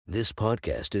This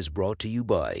podcast is brought to you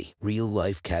by Real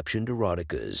Life Captioned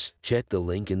Eroticas. Check the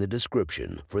link in the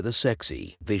description for the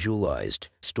sexy, visualized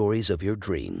stories of your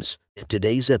dreams.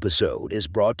 Today's episode is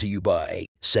brought to you by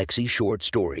Sexy Short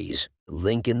Stories.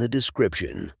 Link in the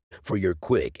description for your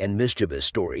quick and mischievous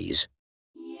stories.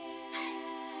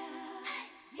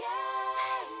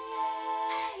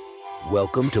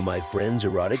 Welcome to my friend's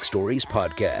Erotic Stories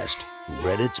podcast,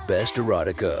 Reddit's Best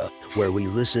Erotica, where we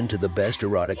listen to the best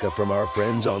erotica from our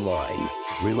friends online.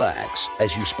 Relax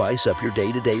as you spice up your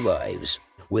day-to-day lives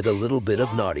with a little bit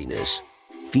of naughtiness.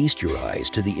 Feast your eyes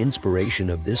to the inspiration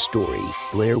of this story,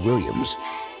 Blair Williams.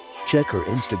 Check her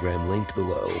Instagram linked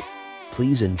below.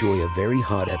 Please enjoy a very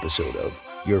hot episode of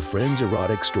Your Friend's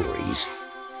Erotic Stories.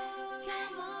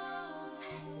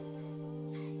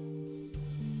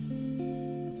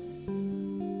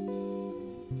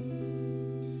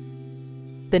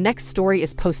 The next story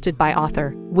is posted by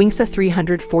author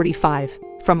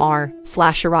Wingsa345 from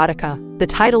r/erotica. The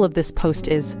title of this post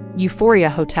is Euphoria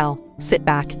Hotel. Sit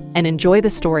back and enjoy the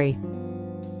story.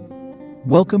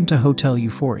 Welcome to Hotel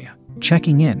Euphoria.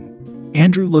 Checking in.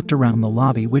 Andrew looked around the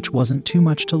lobby, which wasn't too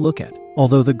much to look at,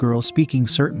 although the girl speaking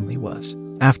certainly was.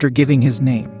 After giving his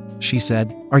name, she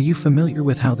said, "Are you familiar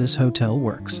with how this hotel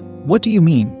works?" "What do you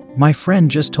mean? My friend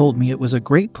just told me it was a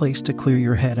great place to clear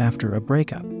your head after a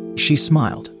breakup." She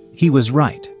smiled. He was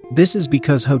right. This is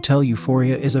because Hotel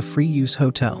Euphoria is a free-use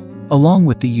hotel, along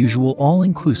with the usual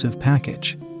all-inclusive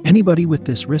package. Anybody with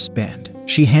this wristband,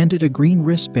 she handed a green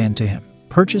wristband to him,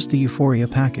 purchase the Euphoria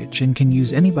package and can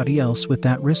use anybody else with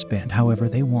that wristband however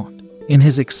they want. In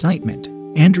his excitement,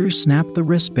 Andrew snapped the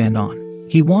wristband on.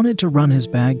 He wanted to run his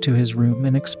bag to his room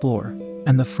and explore,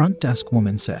 and the front desk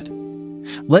woman said,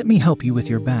 "Let me help you with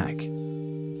your bag."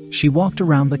 She walked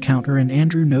around the counter and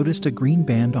Andrew noticed a green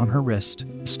band on her wrist.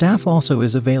 "Staff also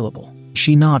is available."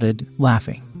 She nodded,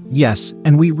 laughing. "Yes,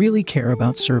 and we really care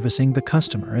about servicing the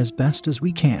customer as best as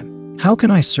we can. How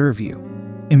can I serve you?"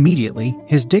 Immediately,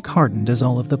 his dick hardened as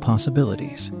all of the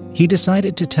possibilities. He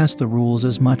decided to test the rules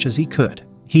as much as he could.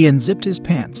 He unzipped his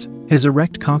pants, his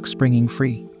erect cock springing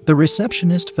free. The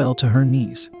receptionist fell to her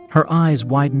knees. Her eyes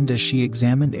widened as she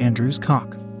examined Andrew's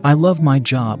cock. "I love my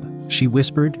job," she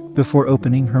whispered, before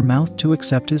opening her mouth to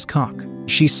accept his cock.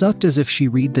 She sucked as if she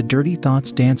read the dirty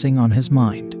thoughts dancing on his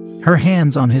mind, her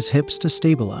hands on his hips to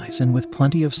stabilize and with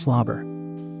plenty of slobber.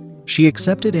 She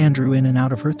accepted Andrew in and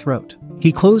out of her throat.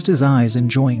 He closed his eyes,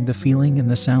 enjoying the feeling and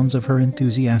the sounds of her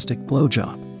enthusiastic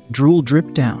blowjob. Drool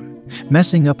dripped down,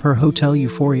 messing up her Hotel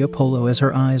Euphoria polo as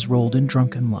her eyes rolled in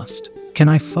drunken lust. "Can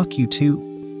I fuck you too?"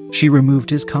 She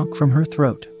removed his cock from her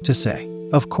throat to say,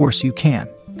 "Of course you can.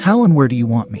 How and where do you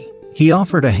want me?" He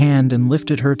offered a hand and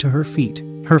lifted her to her feet.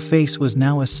 Her face was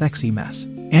now a sexy mess.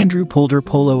 Andrew pulled her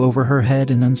polo over her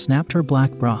head and unsnapped her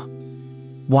black bra.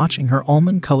 Watching her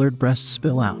almond-colored breasts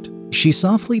spill out, she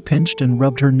softly pinched and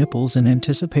rubbed her nipples in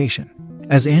anticipation.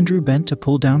 As Andrew bent to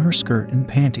pull down her skirt and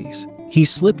panties, he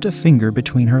slipped a finger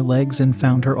between her legs and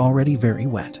found her already very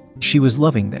wet. She was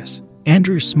loving this.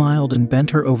 Andrew smiled and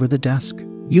bent her over the desk.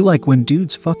 "You like when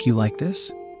dudes fuck you like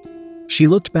this?" She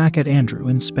looked back at Andrew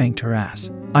and spanked her ass.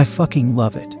 "I fucking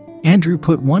love it." Andrew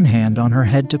put one hand on her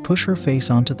head to push her face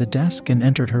onto the desk and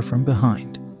entered her from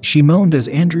behind. She moaned as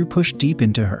Andrew pushed deep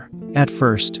into her. At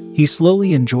first, he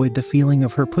slowly enjoyed the feeling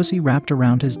of her pussy wrapped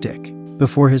around his dick,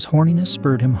 before his horniness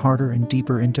spurred him harder and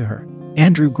deeper into her.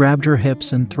 Andrew grabbed her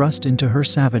hips and thrust into her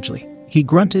savagely. He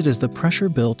grunted as the pressure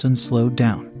built and slowed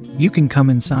down. "You can come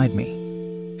inside me."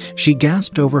 She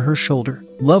gasped over her shoulder.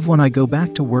 "Love when I go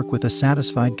back to work with a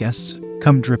satisfied guests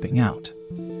come dripping out."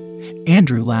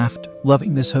 Andrew laughed,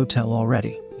 loving this hotel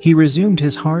already. He resumed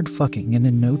his hard fucking and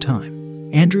in no time,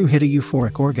 Andrew hit a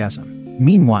euphoric orgasm.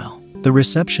 Meanwhile, the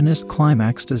receptionist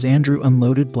climaxed as Andrew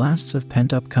unloaded blasts of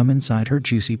pent-up cum inside her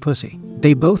juicy pussy.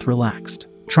 They both relaxed,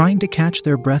 trying to catch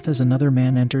their breath as another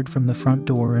man entered from the front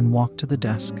door and walked to the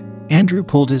desk. Andrew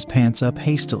pulled his pants up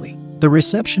hastily. The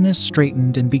receptionist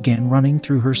straightened and began running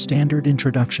through her standard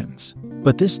introductions,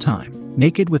 but this time,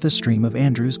 naked with a stream of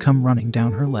Andrew's cum running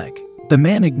down her leg. The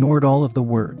man ignored all of the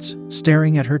words,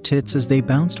 staring at her tits as they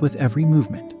bounced with every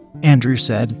movement. Andrew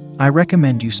said, "I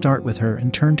recommend you start with her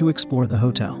and turn to explore the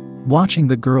hotel." Watching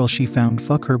the girl she found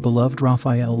fuck her beloved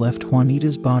Raphael left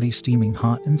Juanita's body steaming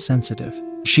hot and sensitive.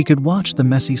 She could watch the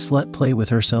messy slut play with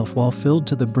herself while filled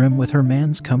to the brim with her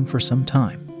man's cum for some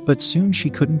time, but soon she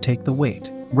couldn't take the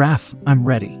weight. "Raph, I'm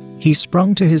ready." He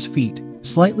sprung to his feet,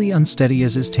 slightly unsteady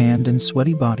as his tanned and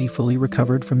sweaty body fully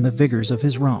recovered from the vigors of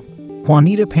his romp.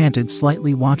 Juanita panted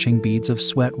slightly, watching beads of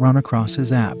sweat run across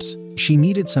his abs. She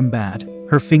needed some bad.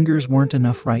 Her fingers weren't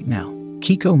enough right now.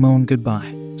 Kiko moaned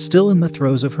goodbye, still in the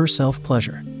throes of her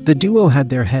self-pleasure. The duo had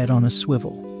their head on a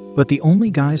swivel, but the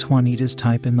only guys Juanita's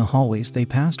type in the hallways they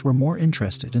passed were more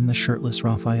interested in the shirtless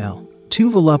Raphael. 2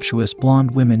 voluptuous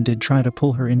blonde women did try to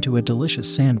pull her into a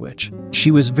delicious sandwich. She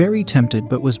was very tempted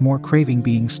but was more craving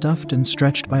being stuffed and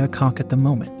stretched by a cock at the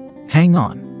moment. "Hang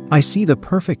on, I see the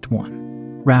perfect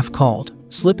one," Raph called,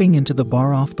 slipping into the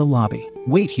bar off the lobby.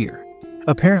 "Wait here."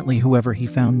 Apparently whoever he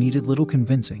found needed little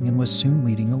convincing and was soon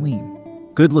leading a lean,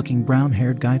 good-looking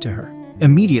brown-haired guy to her.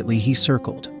 Immediately he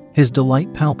circled, his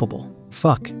delight palpable.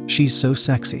 "Fuck, she's so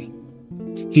sexy."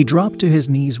 He dropped to his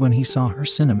knees when he saw her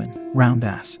cinnamon, round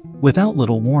ass. Without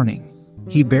little warning,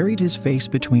 he buried his face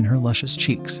between her luscious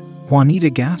cheeks. Juanita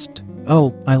gasped,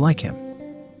 "Oh, I like him."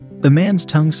 The man's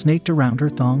tongue snaked around her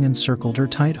thong and circled her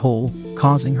tight hole,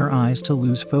 causing her eyes to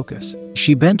lose focus.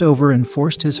 She bent over and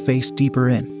forced his face deeper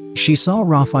in. She saw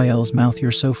Raphael's mouth.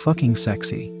 "You're so fucking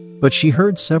sexy." But she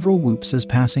heard several whoops as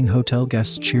passing hotel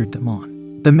guests cheered them on.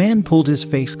 The man pulled his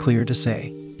face clear to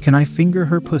say, "Can I finger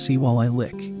her pussy while I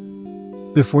lick?"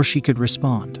 Before she could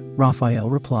respond, Raphael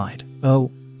replied,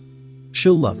 "Oh,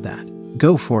 she'll love that.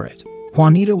 Go for it."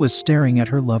 Juanita was staring at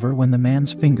her lover when the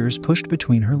man's fingers pushed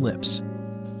between her lips,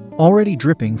 already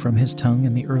dripping from his tongue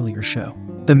in the earlier show.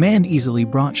 The man easily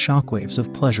brought shockwaves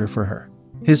of pleasure for her,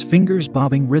 his fingers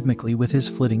bobbing rhythmically with his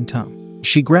flitting tongue.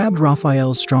 She grabbed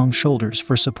Raphael's strong shoulders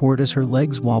for support as her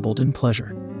legs wobbled in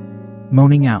pleasure,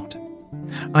 moaning out,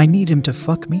 "I need him to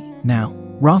fuck me now."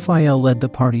 Raphael led the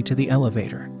party to the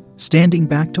elevator, standing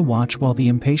back to watch while the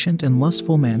impatient and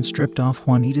lustful man stripped off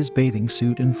Juanita's bathing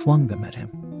suit and flung them at him.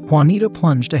 Juanita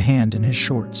plunged a hand in his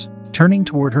shorts, turning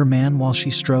toward her man while she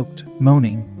stroked,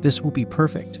 moaning, "This will be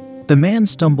perfect." The man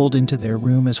stumbled into their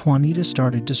room as Juanita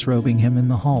started disrobing him in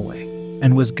the hallway,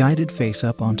 and was guided face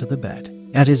up onto the bed.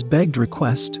 At his begged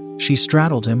request, she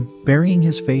straddled him, burying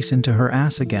his face into her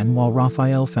ass again while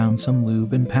Raphael found some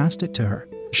lube and passed it to her.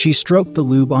 She stroked the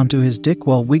lube onto his dick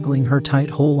while wiggling her tight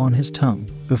hole on his tongue,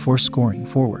 before scoring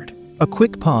forward. A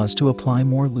quick pause to apply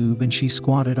more lube and she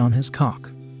squatted on his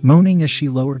cock, moaning as she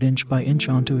lowered inch by inch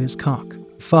onto his cock.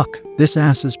 "Fuck, this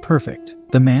ass is perfect,"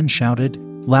 the man shouted,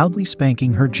 loudly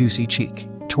spanking her juicy cheek.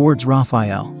 Towards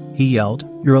Raphael, he yelled,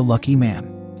 "You're a lucky man."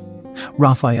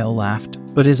 Raphael laughed,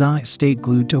 but his eyes stayed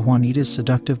glued to Juanita's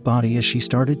seductive body as she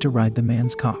started to ride the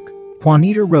man's cock.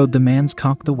 Juanita rode the man's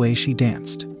cock the way she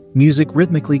danced, music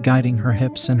rhythmically guiding her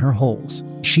hips and her holes.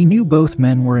 She knew both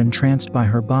men were entranced by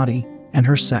her body and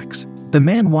her sex. The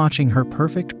man watching her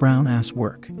perfect brown ass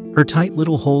work, her tight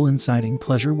little hole inciting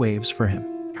pleasure waves for him.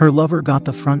 Her lover got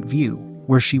the front view,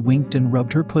 where she winked and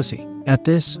rubbed her pussy. At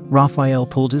this, Raphael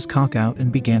pulled his cock out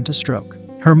and began to stroke.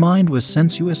 Her mind was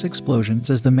sensuous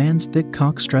explosions as the man's thick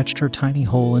cock stretched her tiny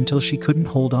hole until she couldn't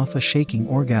hold off a shaking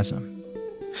orgasm,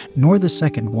 nor the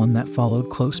second one that followed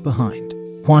close behind.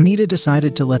 Juanita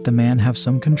decided to let the man have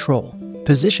some control.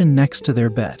 Positioned next to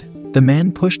their bed, the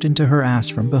man pushed into her ass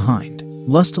from behind,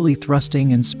 lustily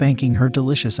thrusting and spanking her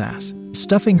delicious ass.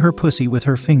 Stuffing her pussy with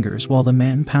her fingers while the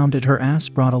man pounded her ass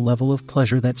brought a level of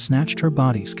pleasure that snatched her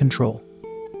body's control,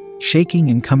 shaking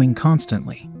and coming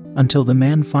constantly, until the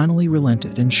man finally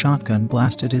relented and shotgun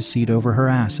blasted his seat over her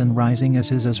ass and rising as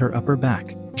his as her upper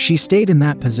back. She stayed in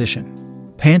that position,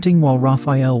 panting while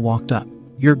Raphael walked up.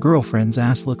 "Your girlfriend's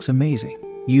ass looks amazing,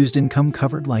 used and cum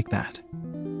covered like that."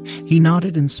 He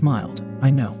nodded and smiled. "I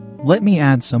know. Let me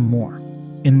add some more."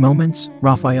 In moments,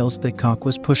 Raphael's thick cock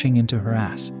was pushing into her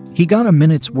ass. He got a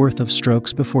minute's worth of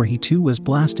strokes before he too was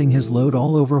blasting his load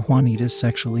all over Juanita's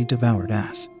sexually devoured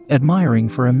ass. Admiring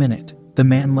for a minute, the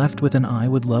man left with an "I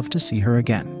would love to see her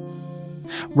again."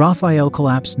 Raphael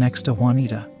collapsed next to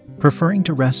Juanita, preferring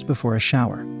to rest before a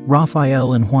shower.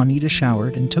 Raphael and Juanita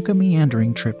showered and took a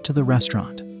meandering trip to the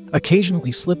restaurant,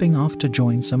 occasionally slipping off to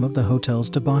join some of the hotel's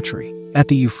debauchery. At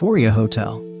the Euphoria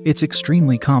Hotel, it's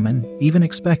extremely common, even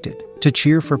expected, to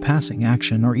cheer for passing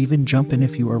action or even jump in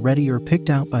if you are ready or picked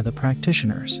out by the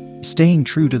practitioners. Staying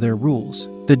true to their rules,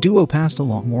 the duo passed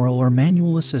along moral or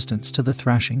manual assistance to the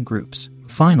thrashing groups.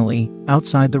 Finally,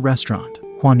 outside the restaurant,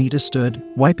 Juanita stood,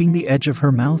 wiping the edge of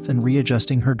her mouth and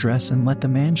readjusting her dress, and let the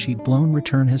man she'd blown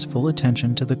return his full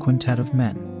attention to the quintet of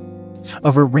men,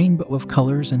 of a rainbow of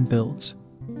colors and builds,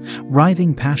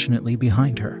 writhing passionately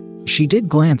behind her. She did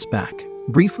glance back,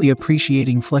 briefly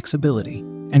appreciating flexibility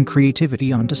and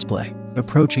creativity on display.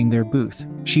 Approaching their booth,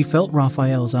 she felt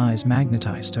Raphael's eyes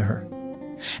magnetized to her,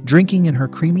 drinking in her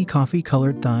creamy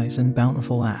coffee-colored thighs and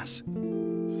bountiful ass,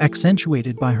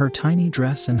 accentuated by her tiny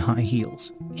dress and high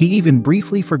heels. He even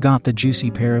briefly forgot the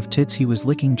juicy pair of tits he was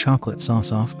licking chocolate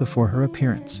sauce off before her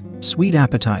appearance. "Sweet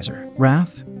appetizer,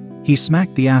 Raph." He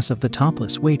smacked the ass of the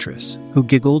topless waitress, who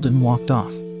giggled and walked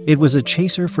off. It was a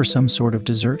chaser for some sort of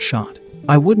dessert shot.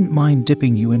 "I wouldn't mind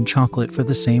dipping you in chocolate for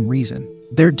the same reason,"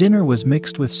 Their dinner was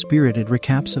mixed with spirited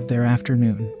recaps of their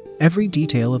afternoon, every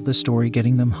detail of the story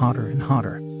getting them hotter and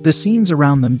hotter. The scenes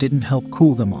around them didn't help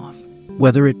cool them off,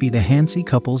 whether it be the handsy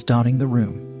couples dotting the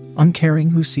room, uncaring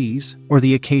who sees, or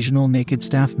the occasional naked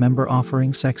staff member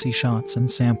offering sexy shots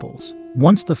and samples.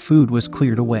 Once the food was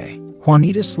cleared away,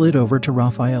 Juanita slid over to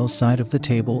Raphael's side of the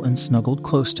table and snuggled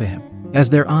close to him. As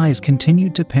their eyes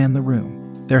continued to pan the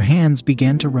room, their hands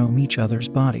began to roam each other's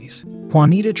bodies.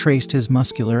 Juanita traced his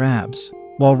muscular abs,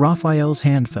 while Raphael's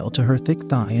hand fell to her thick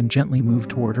thigh and gently moved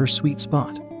toward her sweet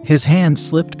spot. His hand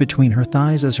slipped between her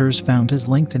thighs as hers found his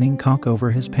lengthening cock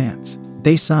over his pants.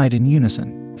 They sighed in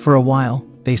unison. For a while,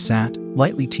 they sat,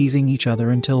 lightly teasing each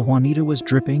other until Juanita was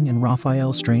dripping and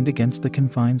Raphael strained against the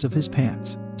confines of his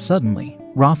pants. Suddenly,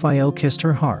 Raphael kissed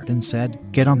her hard and said,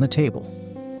 "Get on the table.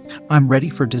 I'm ready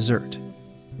for dessert."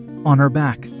 On her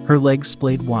back, her legs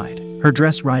splayed wide, her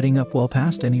dress riding up well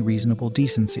past any reasonable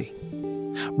decency.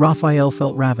 Raphael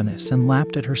felt ravenous and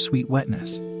lapped at her sweet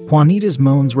wetness. Juanita's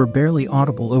moans were barely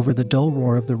audible over the dull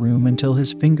roar of the room until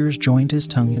his fingers joined his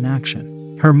tongue in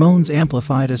action. Her moans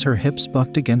amplified as her hips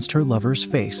bucked against her lover's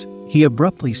face. He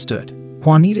abruptly stood.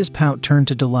 Juanita's pout turned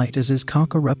to delight as his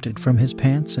cock erupted from his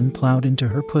pants and plowed into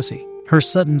her pussy. Her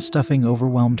sudden stuffing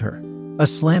overwhelmed her, a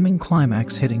slamming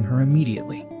climax hitting her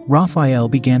immediately. Raphael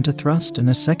began to thrust and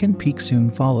a second peak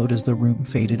soon followed as the room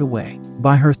faded away.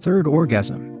 By her third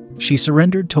orgasm, she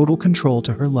surrendered total control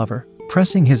to her lover.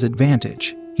 Pressing his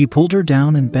advantage, he pulled her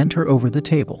down and bent her over the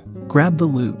table. "Grab the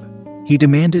lube," he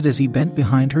demanded as he bent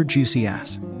behind her juicy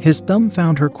ass. His thumb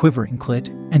found her quivering clit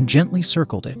and gently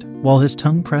circled it, while his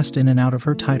tongue pressed in and out of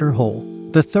her tighter hole.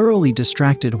 The thoroughly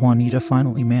distracted Juanita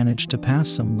finally managed to pass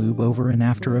some lube over, and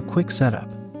after a quick setup,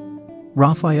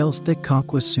 Raphael's thick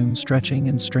cock was soon stretching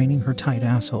and straining her tight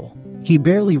asshole. He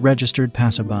barely registered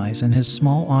passerbys and his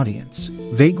small audience,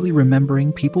 vaguely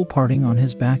remembering people parting on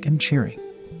his back and cheering.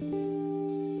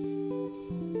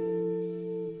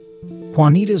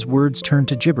 Juanita's words turned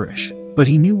to gibberish, but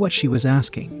he knew what she was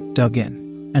asking, dug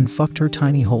in, and fucked her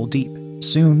tiny hole deep.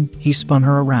 Soon, he spun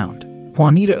her around.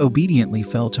 Juanita obediently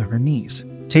fell to her knees,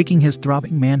 taking his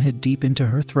throbbing manhood deep into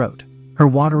her throat, her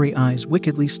watery eyes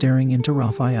wickedly staring into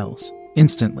Raphael's.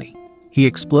 Instantly, he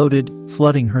exploded,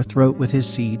 flooding her throat with his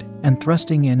seed and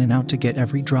thrusting in and out to get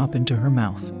every drop into her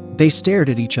mouth. They stared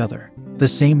at each other, the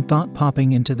same thought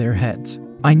popping into their heads.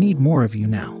 "I need more of you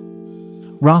now."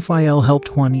 Raphael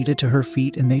helped Juanita to her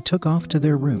feet and they took off to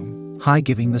their room,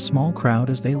 high-giving the small crowd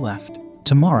as they left.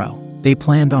 Tomorrow, they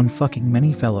planned on fucking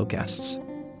many fellow guests.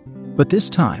 But this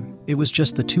time, it was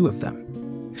just the two of them.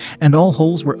 And all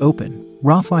holes were open.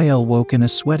 Raphael woke in a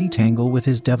sweaty tangle with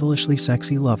his devilishly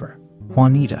sexy lover,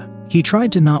 Juanita. He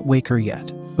tried to not wake her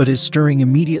yet, but his stirring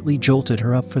immediately jolted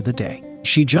her up for the day.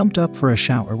 She jumped up for a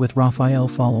shower with Raphael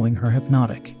following her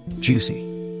hypnotic, juicy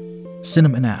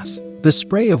cinnamon ass. The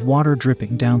spray of water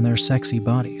dripping down their sexy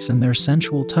bodies and their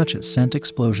sensual touches sent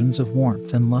explosions of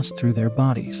warmth and lust through their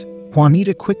bodies.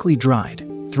 Juanita quickly dried,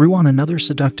 threw on another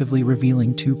seductively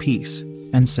revealing two-piece,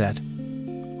 and said,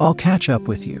 "I'll catch up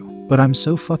with you, but I'm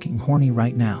so fucking horny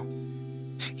right now."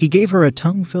 He gave her a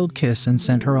tongue-filled kiss and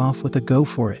sent her off with a "go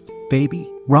for it, baby."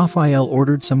 Raphael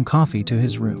ordered some coffee to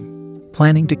his room,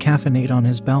 planning to caffeinate on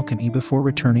his balcony before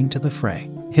returning to the fray.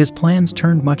 His plans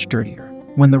turned much dirtier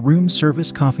when the room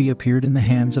service coffee appeared in the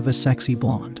hands of a sexy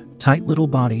blonde, tight little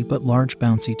body but large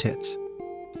bouncy tits,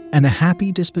 and a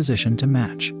happy disposition to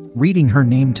match. Reading her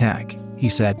name tag, he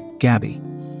said, "Gabby,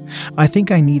 I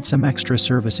think I need some extra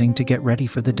servicing to get ready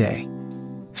for the day."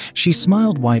 She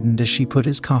smiled widened as she put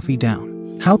his coffee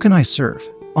down. "How can I serve?"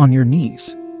 "On your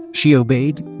knees." She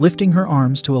obeyed, lifting her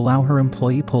arms to allow her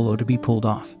employee polo to be pulled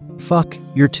off. "Fuck,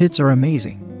 your tits are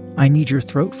amazing. I need your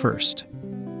throat first."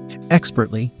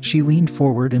 Expertly, she leaned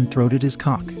forward and throated his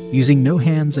cock, using no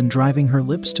hands and driving her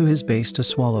lips to his base to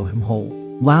swallow him whole.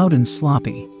 Loud and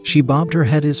sloppy, she bobbed her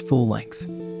head his full length,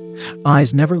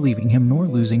 eyes never leaving him nor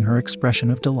losing her expression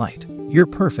of delight. "You're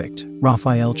perfect,"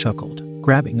 Raphael chuckled,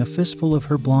 grabbing a fistful of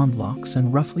her blonde locks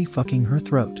and roughly fucking her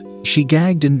throat. She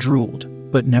gagged and drooled,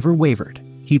 but never wavered.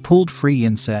 He pulled free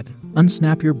and said,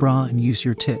 "Unsnap your bra and use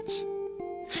your tits."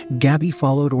 Gabby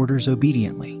followed orders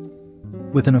obediently,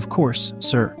 with an "of course,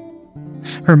 sir."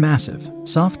 Her massive,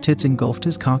 soft tits engulfed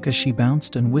his cock as she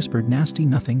bounced and whispered nasty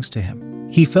nothings to him.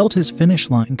 He felt his finish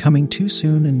line coming too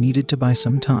soon and needed to buy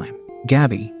some time.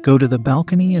 "Gabby, go to the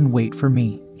balcony and wait for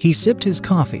me." He sipped his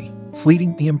coffee,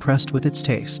 fleetingly impressed with its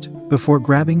taste, before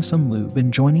grabbing some lube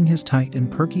and joining his tight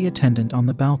and perky attendant on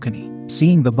the balcony.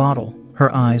 Seeing the bottle,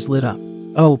 her eyes lit up.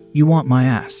 "Oh, you want my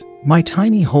ass? My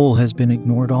tiny hole has been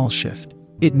ignored all shift.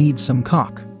 It needs some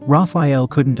cock." Raphael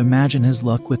couldn't imagine his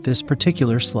luck with this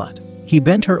particular slut. He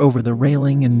bent her over the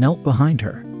railing and knelt behind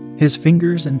her, his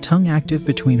fingers and tongue active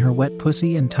between her wet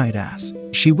pussy and tight ass.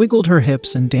 She wiggled her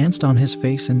hips and danced on his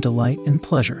face in delight and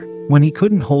pleasure. When he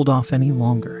couldn't hold off any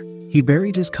longer, he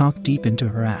buried his cock deep into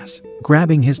her ass.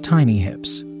 Grabbing his tiny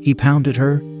hips, he pounded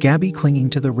her, Gabby clinging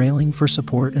to the railing for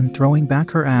support and throwing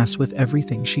back her ass with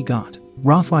everything she got.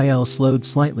 Raphael slowed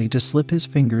slightly to slip his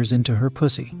fingers into her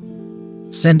pussy,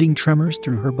 sending tremors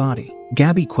through her body.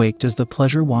 Gabby quaked as the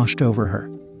pleasure washed over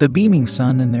her. The beaming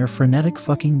sun and their frenetic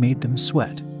fucking made them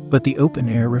sweat, but the open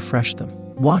air refreshed them.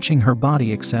 Watching her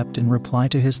body accept and reply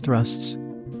to his thrusts,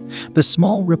 the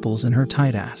small ripples in her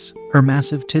tight ass, her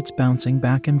massive tits bouncing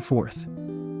back and forth,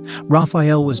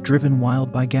 Raphael was driven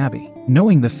wild by Gabby.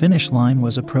 Knowing the finish line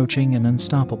was approaching and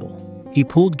unstoppable, he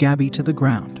pulled Gabby to the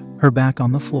ground, her back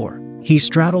on the floor. He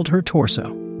straddled her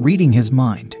torso. Reading his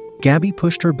mind, Gabby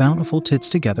pushed her bountiful tits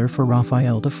together for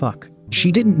Raphael to fuck.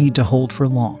 She didn't need to hold for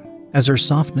long, as her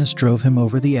softness drove him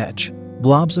over the edge,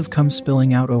 blobs of cum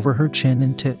spilling out over her chin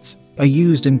and tits. A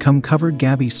used and cum-covered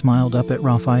Gabby smiled up at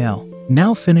Raphael.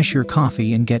 "Now finish your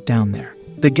coffee and get down there.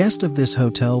 The guest of this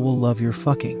hotel will love your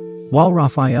fucking." While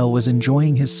Raphael was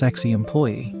enjoying his sexy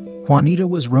employee, Juanita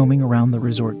was roaming around the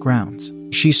resort grounds.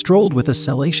 She strolled with a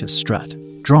salacious strut,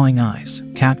 drawing eyes,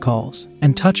 catcalls,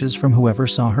 and touches from whoever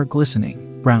saw her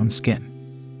glistening, brown skin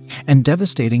and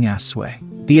devastating ass sway.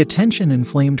 The attention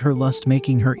inflamed her lust,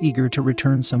 making her eager to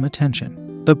return some attention.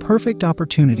 The perfect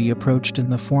opportunity approached in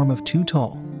the form of two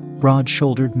tall,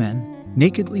 broad-shouldered men,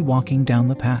 nakedly walking down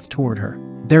the path toward her.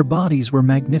 Their bodies were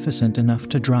magnificent enough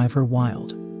to drive her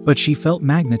wild, but she felt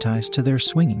magnetized to their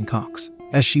swinging cocks.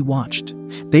 As she watched,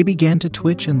 they began to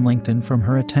twitch and lengthen from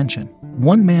her attention.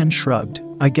 One man shrugged,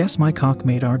 "I guess my cock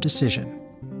made our decision."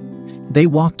 They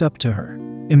walked up to her,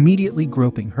 immediately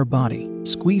groping her body,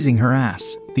 squeezing her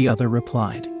ass. The other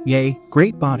replied, "Yay,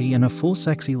 great body and a full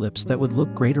sexy lips that would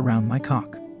look great around my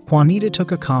cock." Juanita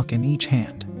took a cock in each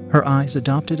hand. Her eyes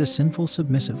adopted a sinful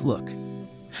submissive look,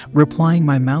 replying,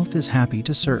 "My mouth is happy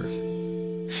to serve."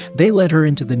 They led her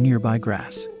into the nearby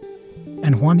grass,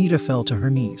 and Juanita fell to her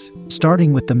knees.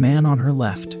 Starting with the man on her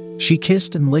left, she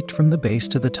kissed and licked from the base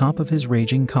to the top of his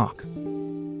raging cock,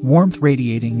 warmth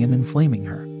radiating and inflaming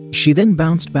her. She then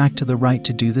bounced back to the right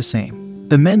to do the same.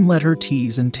 The men let her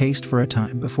tease and taste for a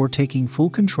time before taking full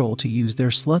control to use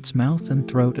their slut's mouth and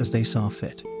throat as they saw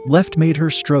fit. Left made her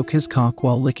stroke his cock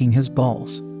while licking his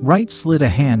balls. Right slid a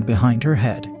hand behind her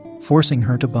head, forcing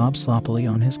her to bob sloppily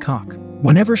on his cock.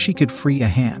 Whenever she could free a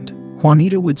hand,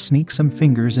 Juanita would sneak some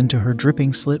fingers into her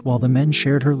dripping slit while the men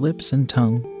shared her lips and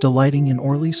tongue, delighting in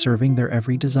orally serving their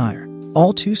every desire.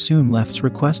 All too soon, Left's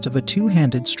request of a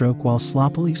two-handed stroke while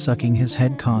sloppily sucking his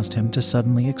head caused him to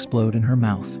suddenly explode in her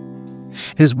mouth,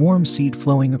 his warm seed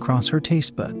flowing across her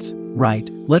taste buds. Right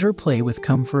let her play with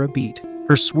cum for a beat,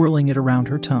 her swirling it around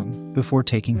her tongue before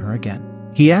taking her again.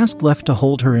 He asked Left to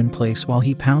hold her in place while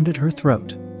he pounded her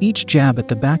throat, each jab at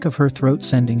the back of her throat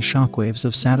sending shockwaves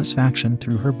of satisfaction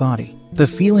through her body. The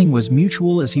feeling was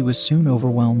mutual as he was soon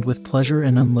overwhelmed with pleasure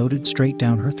and unloaded straight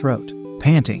down her throat.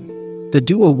 Panting, the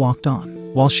duo walked on,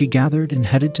 while she gathered and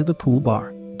headed to the pool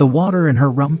bar. The water in her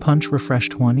rum punch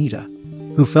refreshed Juanita,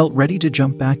 who felt ready to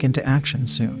jump back into action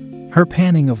soon. Her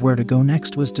panning of where to go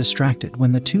next was distracted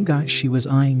when the two guys she was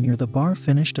eyeing near the bar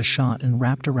finished a shot and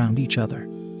wrapped around each other,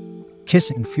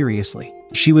 kissing furiously.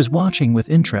 She was watching with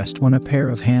interest when a pair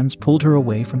of hands pulled her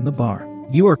away from the bar.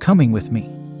 "You are coming with me,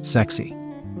 sexy."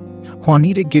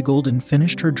 Juanita giggled and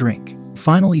finished her drink.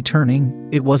 Finally turning,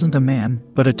 it wasn't a man,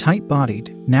 but a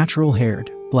tight-bodied, natural-haired,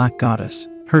 black goddess.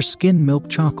 Her skin milk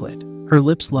chocolate, her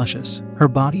lips luscious, her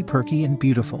body perky and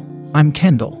beautiful. "I'm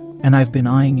Kendall, and I've been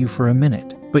eyeing you for a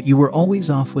minute, but you were always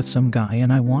off with some guy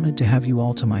and I wanted to have you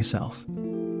all to myself."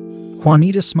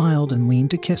 Juanita smiled and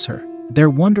leaned to kiss her, their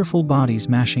wonderful bodies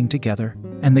mashing together,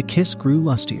 and the kiss grew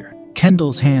lustier.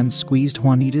 Kendall's hands squeezed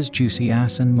Juanita's juicy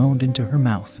ass and moaned into her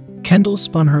mouth. Kendall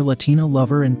spun her Latina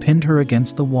lover and pinned her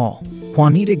against the wall.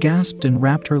 Juanita gasped and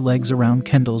wrapped her legs around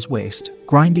Kendall's waist,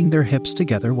 grinding their hips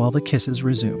together while the kisses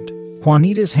resumed.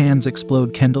 Juanita's hands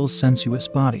explored Kendall's sensuous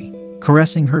body,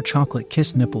 caressing her chocolate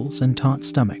kiss nipples and taut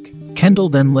stomach. Kendall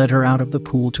then led her out of the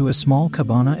pool to a small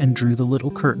cabana and drew the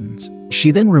little curtains.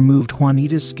 She then removed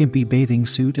Juanita's skimpy bathing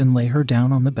suit and lay her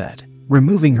down on the bed.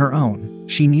 Removing her own,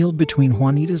 she kneeled between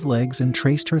Juanita's legs and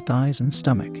traced her thighs and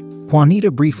stomach.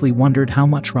 Juanita briefly wondered how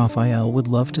much Raphael would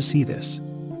love to see this,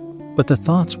 but the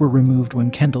thoughts were removed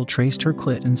when Kendall traced her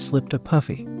clit and slipped a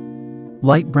puffy,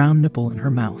 light brown nipple in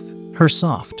her mouth. Her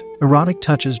soft, erotic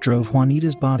touches drove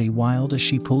Juanita's body wild as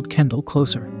she pulled Kendall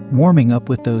closer. Warming up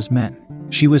with those men,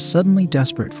 she was suddenly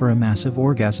desperate for a massive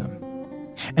orgasm,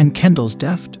 and Kendall's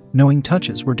deft, knowing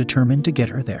touches were determined to get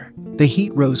her there. The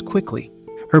heat rose quickly,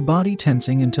 her body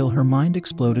tensing until her mind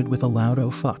exploded with a loud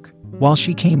 "oh fuck." While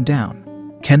she came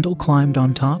down, Kendall climbed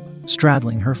on top,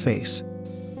 straddling her face,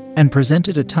 and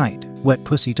presented a tight, wet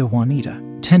pussy to Juanita.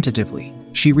 Tentatively,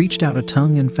 she reached out a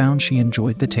tongue and found she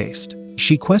enjoyed the taste.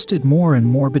 She quested more and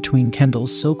more between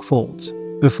Kendall's silk folds,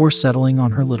 before settling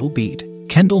on her little bead.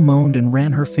 Kendall moaned and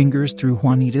ran her fingers through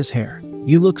Juanita's hair.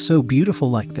 "You look so beautiful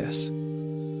like this."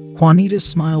 Juanita's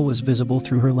smile was visible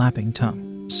through her lapping tongue.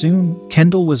 Soon,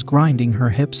 Kendall was grinding her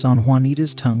hips on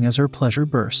Juanita's tongue as her pleasure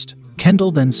burst.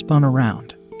 Kendall then spun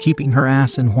around, keeping her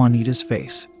ass in Juanita's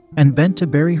face, and bent to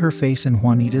bury her face in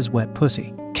Juanita's wet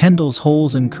pussy. Kendall's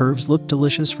holes and curves looked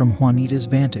delicious from Juanita's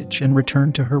vantage and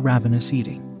returned to her ravenous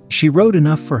eating. She rode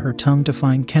enough for her tongue to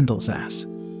find Kendall's ass,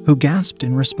 who gasped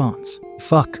in response.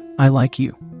 "Fuck, I like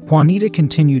you." Juanita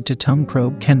continued to tongue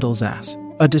probe Kendall's ass.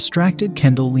 A distracted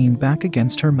Kendall leaned back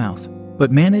against her mouth,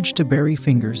 but managed to bury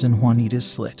fingers in Juanita's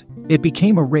slit. It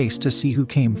became a race to see who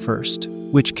came first,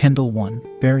 which Kendall won,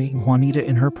 burying Juanita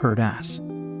in her purred ass,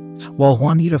 while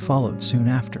Juanita followed soon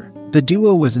after. The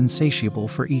duo was insatiable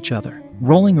for each other.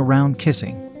 Rolling around,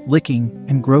 kissing, licking,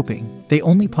 and groping, they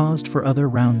only paused for other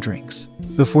round drinks,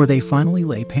 before they finally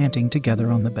lay panting together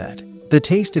on the bed. The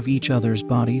taste of each other's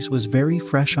bodies was very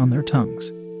fresh on their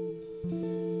tongues.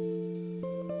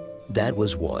 That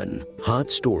was one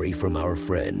hot story from our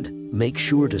friend. Make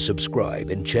sure to subscribe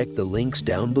and check the links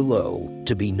down below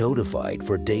to be notified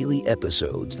for daily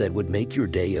episodes that would make your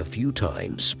day a few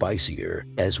times spicier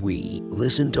as we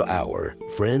listen to our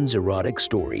friends' erotic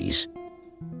stories.